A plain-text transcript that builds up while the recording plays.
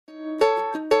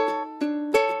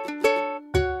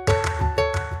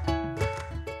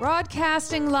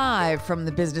Broadcasting live from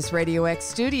the Business RadioX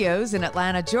studios in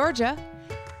Atlanta, Georgia,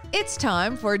 it's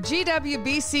time for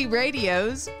GWBC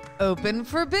Radio's Open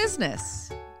for Business.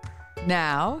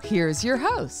 Now, here's your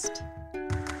host.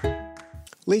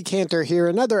 Lee Cantor here,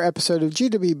 another episode of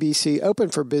GWBC Open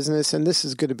for Business, and this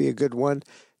is going to be a good one.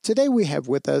 Today we have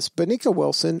with us Bonika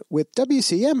Wilson with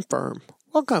WCM Firm.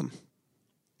 Welcome.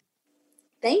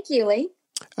 Thank you, Lee.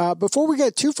 Before we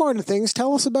get too far into things,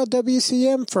 tell us about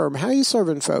WCM Firm. How are you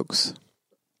serving folks?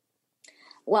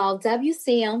 Well,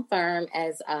 WCM Firm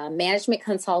as a management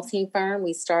consulting firm,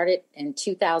 we started in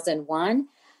 2001,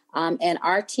 and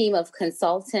our team of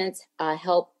consultants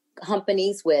help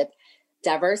companies with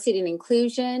diversity and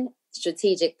inclusion,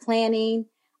 strategic planning,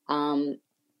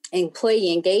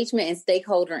 employee engagement, and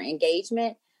stakeholder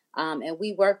engagement. And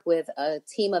we work with a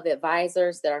team of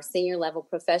advisors that are senior level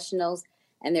professionals,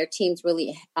 and their teams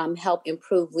really help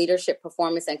improve leadership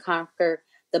performance and conquer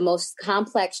the most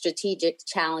complex strategic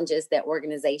challenges that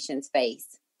organizations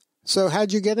face. So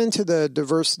how'd you get into the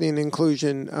diversity and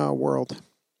inclusion world?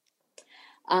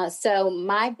 So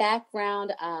my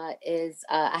background is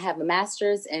I have a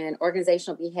master's in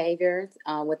organizational behavior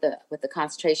with a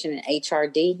concentration in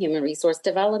HRD, human resource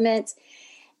development.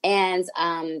 And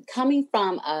coming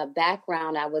from a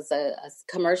background, I was a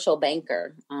commercial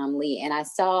banker, Lee, and I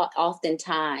saw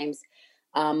oftentimes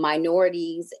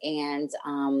minorities and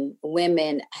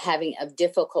women having a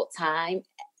difficult time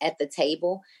at the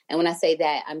table. And when I say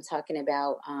that, I'm talking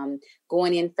about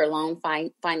going in for loan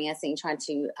financing, trying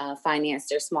to finance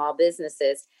their small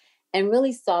businesses, and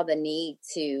really saw the need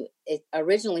to, it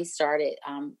originally started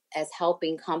as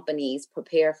helping companies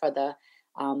prepare for the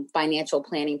financial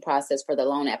planning process for the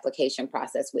loan application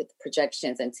process with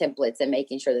projections and templates and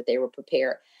making sure that they were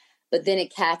prepared. But then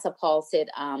it catapulted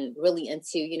really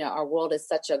into, our world is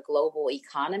such a global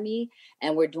economy,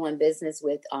 and we're doing business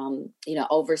with,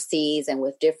 overseas and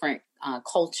with different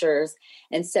cultures.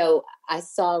 And so I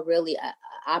saw really an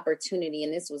opportunity,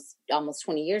 and this was almost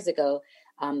 20 years ago,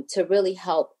 to really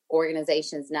help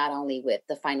organizations not only with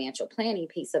the financial planning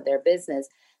piece of their business,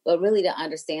 but really to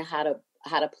understand how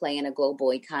to play in a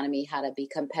global economy, how to be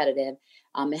competitive,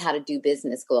 and how to do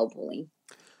business globally.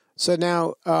 So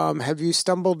now, have you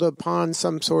stumbled upon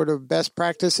some sort of best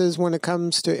practices when it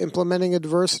comes to implementing a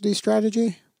diversity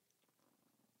strategy?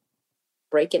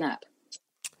 Breaking up.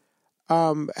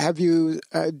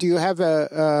 Do you have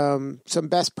some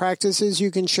best practices you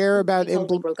can share about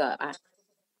broke up.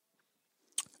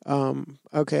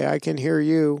 Okay, I can hear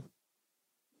you.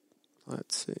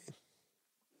 Let's see.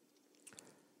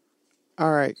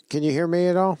 All right. Can you hear me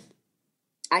at all?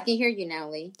 I can hear you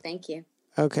now, Lee. Thank you.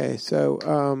 Okay. So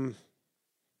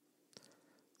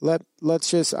let's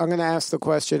just, I'm going to ask the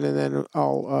question and then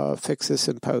I'll fix this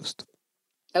in post.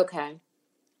 Okay.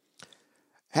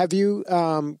 Have you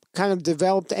kind of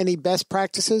developed any best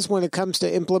practices when it comes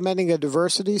to implementing a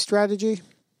diversity strategy?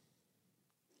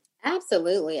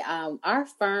 Absolutely. Our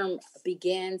firm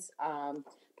begins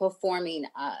performing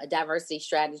a diversity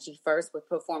strategy first with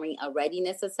performing a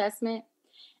readiness assessment.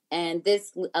 And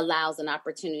this allows an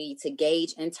opportunity to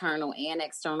gauge internal and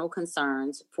external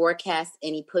concerns, forecast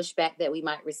any pushback that we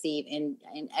might receive in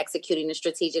executing a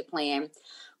strategic plan,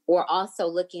 or also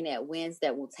looking at wins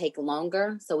that will take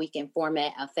longer so we can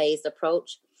format a phased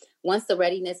approach. Once the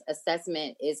readiness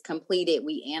assessment is completed,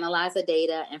 we analyze the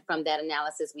data, and from that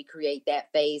analysis, we create that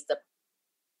phased approach.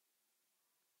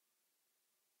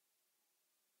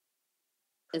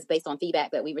 It's based on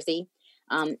feedback that we receive.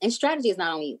 And strategy is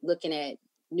not only looking at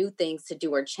new things to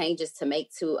do or changes to make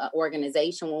to an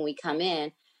organization when we come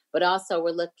in, but also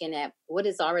we're looking at what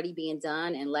is already being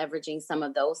done and leveraging some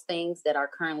of those things that are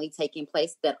currently taking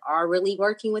place that are really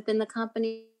working within the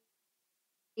company.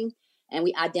 And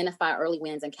we identify early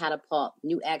wins and catapult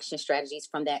new action strategies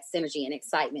from that synergy and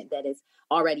excitement that is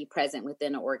already present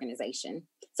within an organization.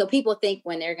 So people think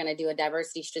when they're going to do a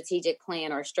diversity strategic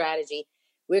plan or strategy,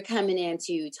 we're coming in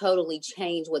to totally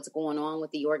change what's going on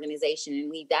with the organization.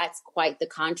 And that's quite the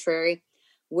contrary.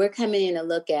 We're coming in to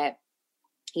look at,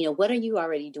 what are you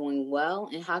already doing well,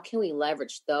 and how can we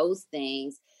leverage those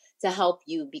things to help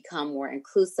you become more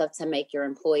inclusive, to make your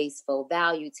employees feel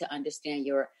valued, to understand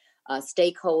your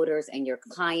stakeholders and your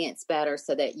clients better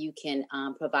so that you can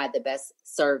provide the best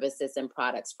services and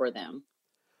products for them.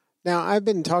 Now, I've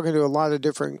been talking to a lot of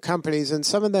different companies, and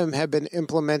some of them have been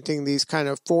implementing these kind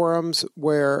of forums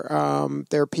where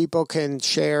their people can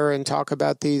share and talk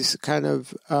about these kind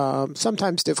of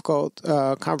sometimes difficult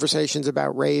conversations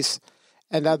about race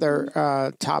and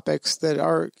other topics that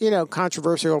are,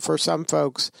 controversial for some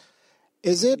folks.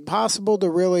 Is it possible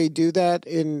to really do that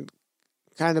in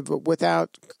kind of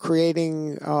without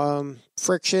creating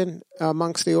friction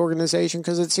amongst the organization?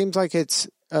 Because it seems like it's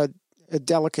a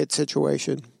delicate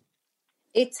situation.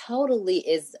 It totally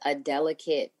is a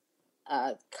delicate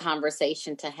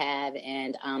conversation to have.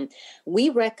 And we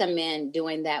recommend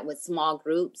doing that with small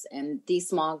groups. And these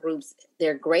small groups,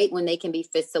 they're great when they can be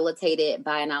facilitated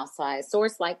by an outside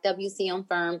source like WCM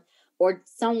Firm or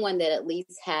someone that at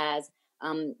least has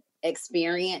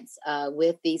experience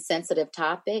with the sensitive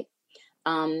topic.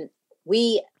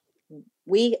 We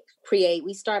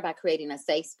start by creating a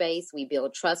safe space. We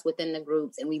build trust within the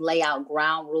groups, and we lay out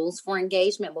ground rules for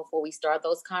engagement before we start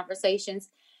those conversations.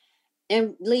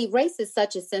 And Lee, race is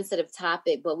such a sensitive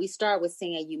topic, but we start with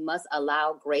saying you must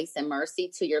allow grace and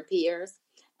mercy to your peers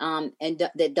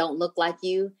that don't look like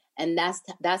you. And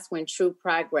that's when true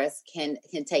progress can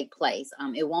take place.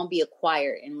 It won't be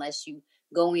acquired unless you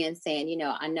go in saying,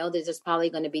 I know that there's probably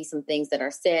going to be some things that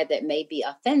are said that may be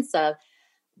offensive,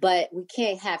 but we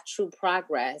can't have true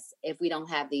progress if we don't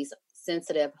have these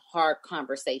sensitive, hard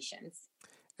conversations.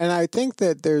 And I think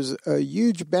that there's a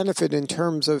huge benefit in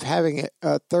terms of having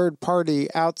a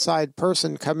third-party outside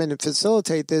person come in and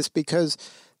facilitate this, because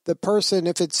the person,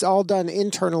 if it's all done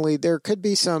internally, there could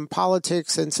be some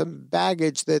politics and some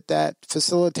baggage that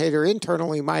facilitator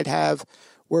internally might have,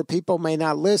 where people may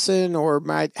not listen or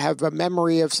might have a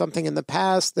memory of something in the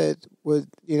past that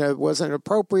wasn't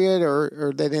appropriate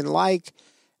or they didn't like.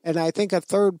 And I think a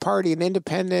third party, an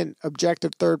independent,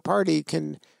 objective third party,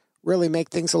 can really make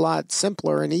things a lot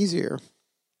simpler and easier.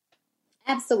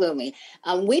 Absolutely.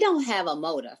 We don't have a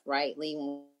motive, right, Lee?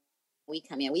 When we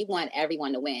come in, we want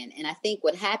everyone to win. And I think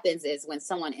what happens is when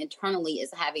someone internally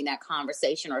is having that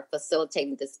conversation or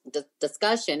facilitating this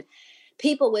discussion,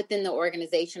 people within the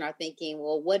organization are thinking,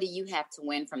 well, what do you have to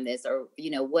win from this? Or,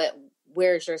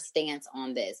 where's your stance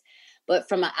on this? But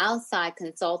from an outside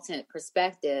consultant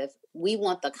perspective, we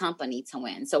want the company to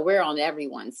win. So we're on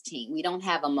everyone's team. We don't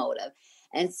have a motive.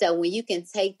 And so when you can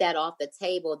take that off the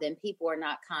table, then people are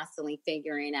not constantly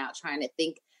figuring out, trying to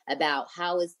think about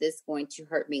how is this going to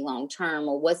hurt me long term,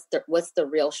 or what's the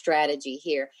real strategy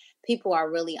here. People are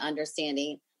really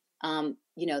understanding,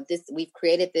 this, we've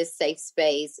created this safe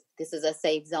space. This is a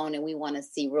safe zone, and we want to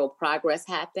see real progress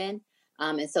happen.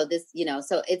 And so this,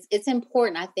 so it's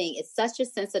important. I think it's such a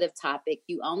sensitive topic.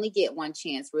 You only get one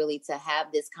chance really to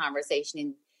have this conversation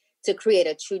and to create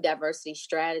a true diversity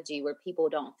strategy where people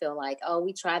don't feel like, oh,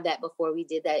 we tried that before, we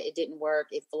did that, it didn't work,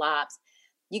 it flops.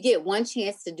 You get one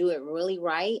chance to do it really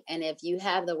right. And if you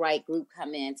have the right group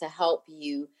come in to help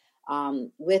you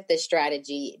with the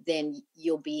strategy, then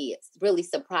you'll be really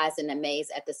surprised and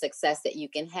amazed at the success that you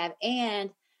can have and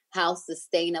how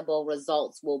sustainable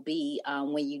results will be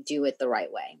when you do it the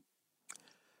right way.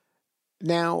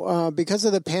 Now, because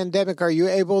of the pandemic, are you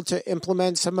able to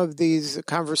implement some of these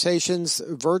conversations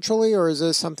virtually, or is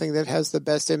this something that has the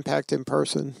best impact in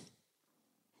person?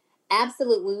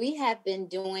 Absolutely. We have been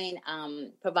doing,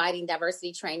 providing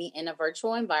diversity training in a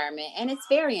virtual environment, and it's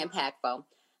very impactful.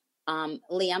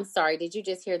 Lee, I'm sorry. Did you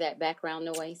just hear that background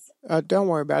noise? Don't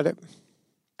worry about it.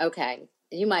 Okay.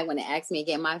 You might want to ask me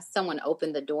again. Someone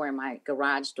opened the door in my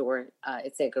garage door.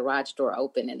 It said garage door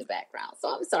open in the background. So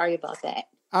I'm sorry about that.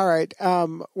 All right.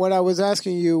 What I was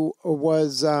asking you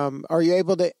was, are you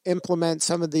able to implement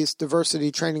some of these diversity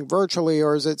training virtually,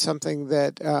 or is it something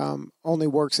that only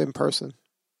works in person?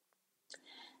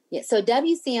 Yeah, so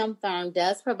WCM Firm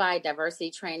does provide diversity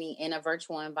training in a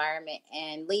virtual environment,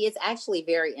 and Lee, it's actually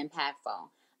very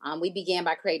impactful. We began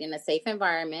by creating a safe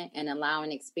environment and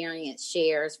allowing experience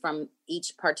shares from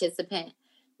each participant,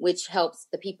 which helps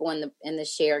the people in the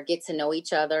share get to know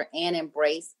each other and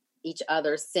embrace each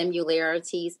other's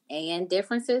similarities and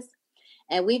differences.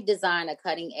 And we've designed a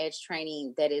cutting edge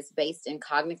training that is based in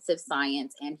cognitive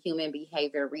science and human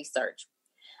behavior research.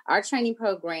 Our training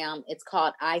program, it's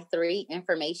called I3,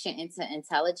 Information into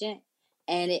Intelligent,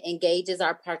 and it engages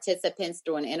our participants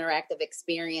through an interactive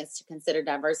experience to consider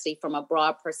diversity from a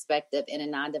broad perspective in a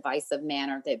non-divisive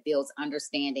manner that builds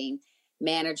understanding,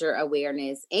 manager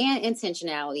awareness, and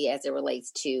intentionality as it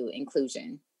relates to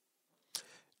inclusion.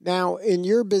 Now, in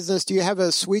your business, do you have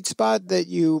a sweet spot that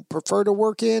you prefer to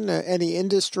work in? Any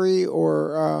industry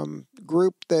or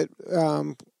group that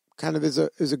kind of is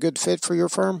a good fit for your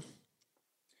firm?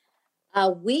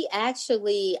 We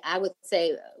actually, I would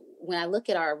say, when I look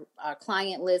at our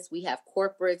client list, we have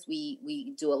corporates.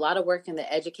 We do a lot of work in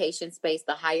the education space,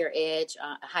 the higher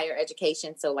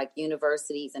education, so like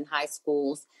universities and high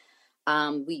schools.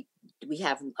 We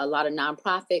have a lot of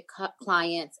nonprofit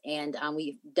clients, and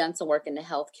we've done some work in the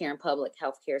healthcare and public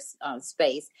healthcare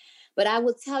space. But I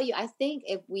will tell you, I think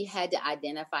if we had to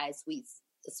identify a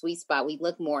the sweet spot, we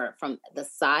look more from the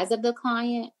size of the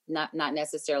client, not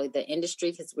necessarily the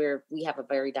industry, because we have a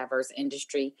very diverse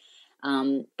industry.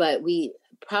 But we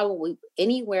probably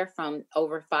anywhere from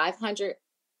over 500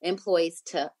 employees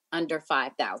to under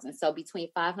 5,000. So between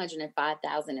 500 and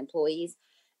 5,000 employees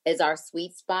is our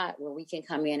sweet spot, where we can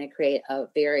come in and create a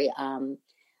very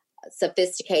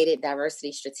sophisticated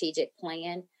diversity strategic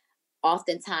plan.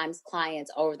 Oftentimes clients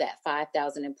over that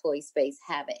 5,000 employee space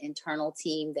have an internal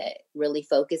team that really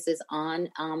focuses on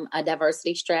a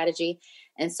diversity strategy.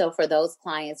 And so for those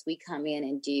clients, we come in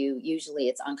and usually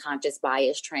it's unconscious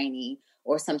bias training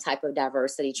or some type of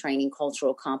diversity training,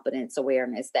 cultural competence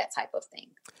awareness, that type of thing.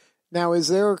 Now, is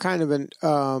there kind of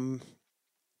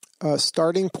a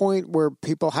starting point where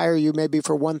people hire you maybe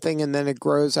for one thing and then it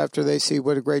grows after they see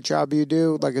what a great job you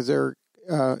do? Like, is there,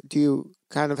 do you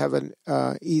kind of have an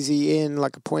easy in,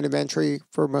 like a point of entry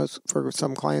for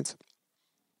some clients?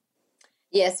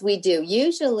 Yes, we do.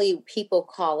 Usually people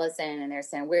call us in and they're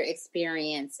saying, we're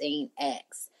experiencing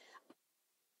X.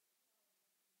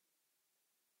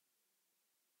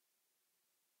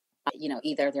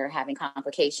 Either they're having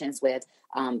complications with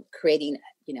creating,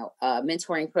 a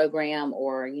mentoring program,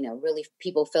 or, really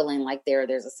people feeling like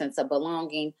there's a sense of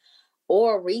belonging.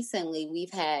 Or recently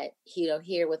we've had,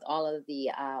 here with all of the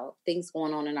things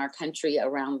going on in our country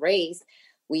around race,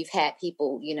 we've had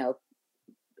people,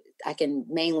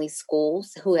 mainly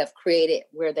schools who have created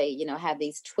where they, have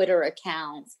these Twitter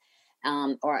accounts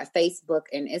or a Facebook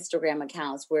and Instagram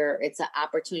accounts where it's an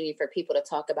opportunity for people to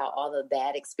talk about all the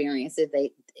bad experiences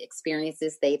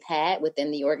they've had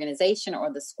within the organization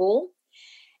or the school.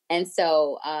 And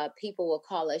so people will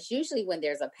call us usually when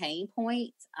there's a pain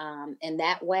point in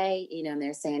that way, and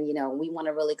they're saying, we want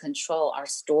to really control our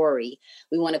story.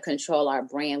 We want to control our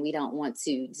brand. We don't want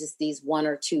to just these one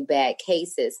or two bad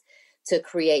cases to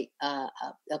create a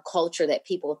culture that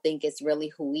people think is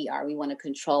really who we are. We want to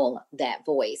control that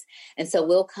voice. And so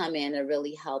we'll come in and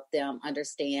really help them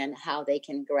understand how they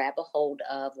can grab a hold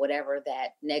of whatever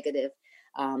that negative,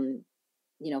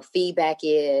 feedback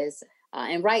is.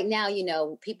 And right now,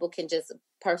 people can just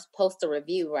post a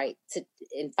review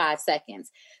in 5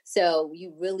 seconds. So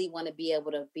you really want to be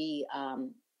able to be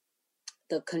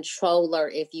the controller,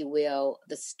 if you will,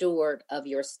 the steward of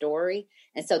your story.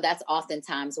 And so that's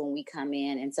oftentimes when we come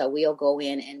in. And so we'll go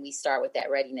in and we start with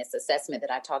that readiness assessment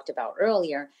that I talked about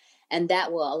earlier. And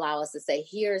that will allow us to say,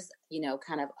 here's,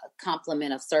 kind of a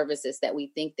complement of services that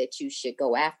we think that you should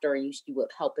go after and you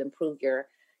would help improve your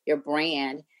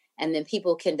brand. And then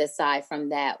people can decide from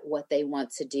that what they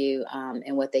want to do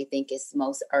and what they think is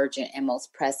most urgent and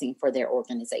most pressing for their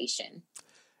organization.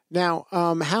 Now,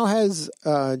 how has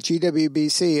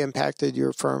GWBC impacted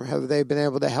your firm? Have they been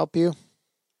able to help you?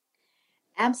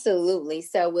 Absolutely.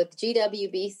 So with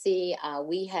GWBC,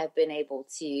 we have been able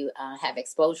to have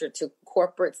exposure to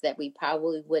corporates that we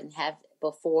probably wouldn't have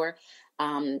before.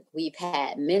 We've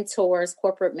had mentors,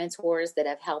 corporate mentors that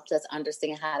have helped us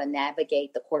understand how to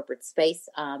navigate the corporate space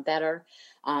better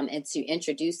and to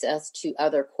introduce us to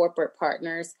other corporate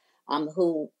partners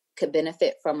who could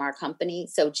benefit from our company.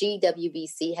 So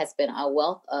GWBC has been a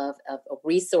wealth of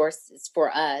resources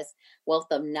for us, wealth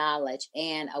of knowledge,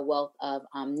 and a wealth of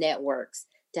networks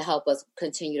to help us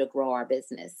continue to grow our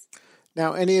business.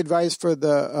 Now, any advice for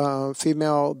the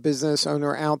female business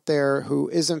owner out there who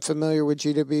isn't familiar with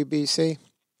GWBC?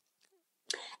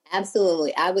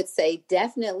 Absolutely. I would say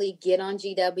definitely get on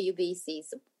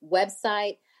GWBC's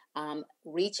website.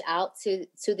 Reach out to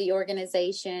the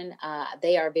organization.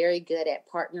 They are very good at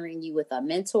partnering you with a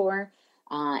mentor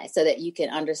so that you can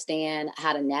understand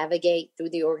how to navigate through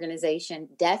the organization.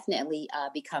 Definitely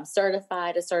become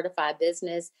certified. A certified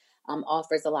business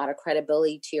offers a lot of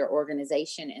credibility to your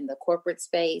organization in the corporate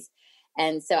space.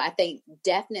 And so I think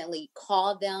definitely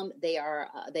call them.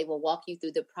 They will walk you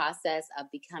through the process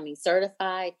of becoming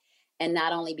certified, and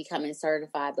not only becoming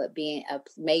certified, but being a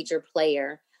major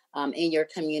player in your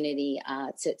community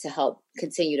to help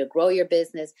continue to grow your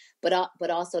business, but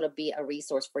also to be a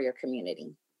resource for your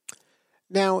community.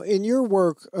 Now, in your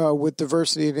work with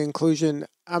diversity and inclusion,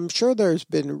 I'm sure there's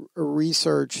been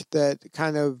research that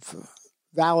kind of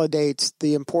validates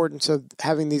the importance of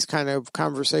having these kind of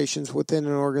conversations within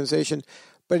an organization.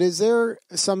 But is there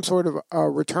some sort of a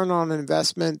return on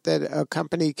investment that a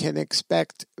company can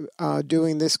expect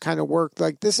doing this kind of work?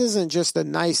 Like, this isn't just a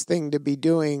nice thing to be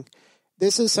doing.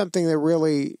 This is something that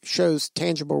really shows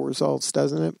tangible results,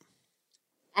 doesn't it?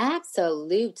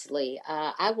 Absolutely.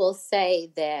 I will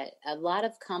say that a lot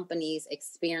of companies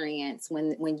experience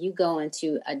when you go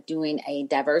into doing a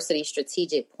diversity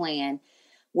strategic plan,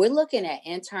 we're looking at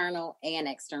internal and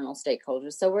external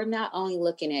stakeholders. So we're not only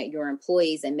looking at your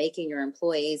employees and making your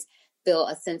employees feel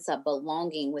a sense of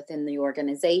belonging within the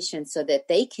organization so that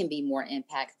they can be more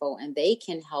impactful and they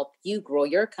can help you grow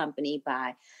your company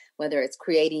by whether it's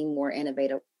creating more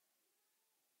innovative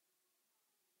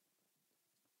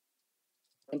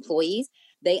employees.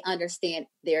 They understand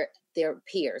their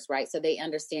peers, right? So they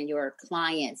understand your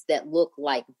clients that look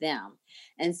like them.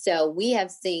 And so we have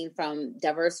seen from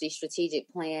diversity strategic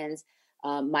plans,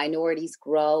 minorities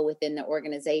grow within the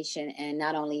organization and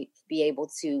not only be able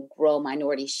to grow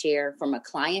minority share from a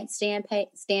client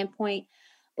standpoint,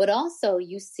 but also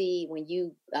you see when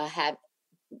you have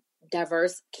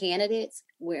diverse candidates,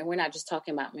 we're not just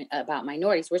talking about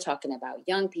minorities, we're talking about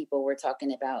young people, we're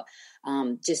talking about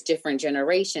just different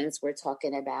generations, we're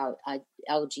talking about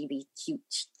LGBTQ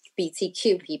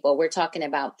people, we're talking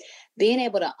about being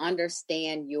able to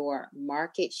understand your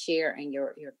market share and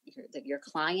your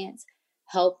clients,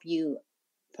 help you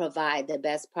provide the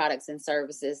best products and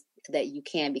services that you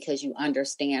can because you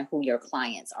understand who your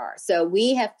clients are. So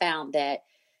we have found that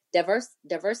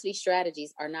diversity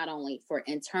strategies are not only for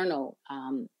internal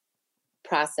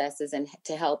processes and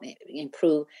to help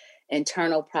improve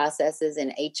internal processes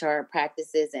and HR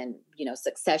practices and,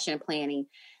 succession planning,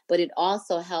 but it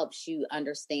also helps you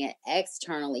understand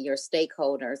externally your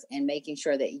stakeholders and making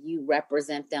sure that you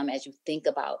represent them as you think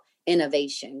about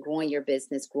innovation, growing your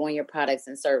business, growing your products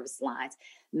and service lines,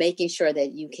 making sure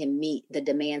that you can meet the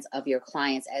demands of your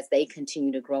clients as they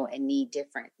continue to grow and need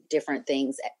different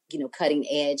things, cutting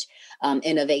edge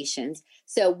innovations.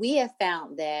 So we have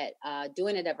found that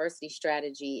doing a diversity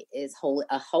strategy is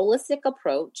a holistic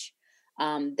approach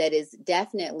that is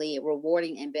definitely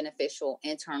rewarding and beneficial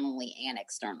internally and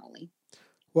externally.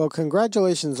 Well,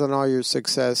 congratulations on all your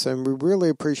success, and we really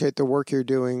appreciate the work you're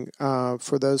doing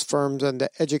for those firms and to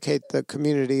educate the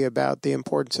community about the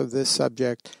importance of this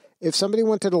subject. If somebody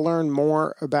wanted to learn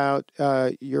more about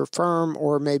your firm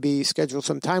or maybe schedule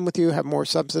some time with you, have more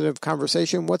substantive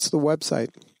conversation, what's the website?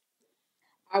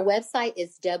 Our website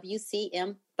is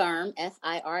WCM Firm,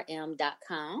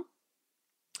 FIRM.com.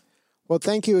 Well,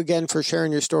 thank you again for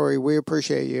sharing your story. We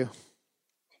appreciate you.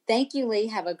 Thank you, Lee.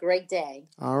 Have a great day.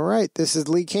 All right. This is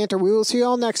Lee Cantor. We will see you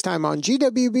all next time on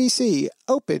GWBC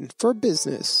Open for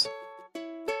Business.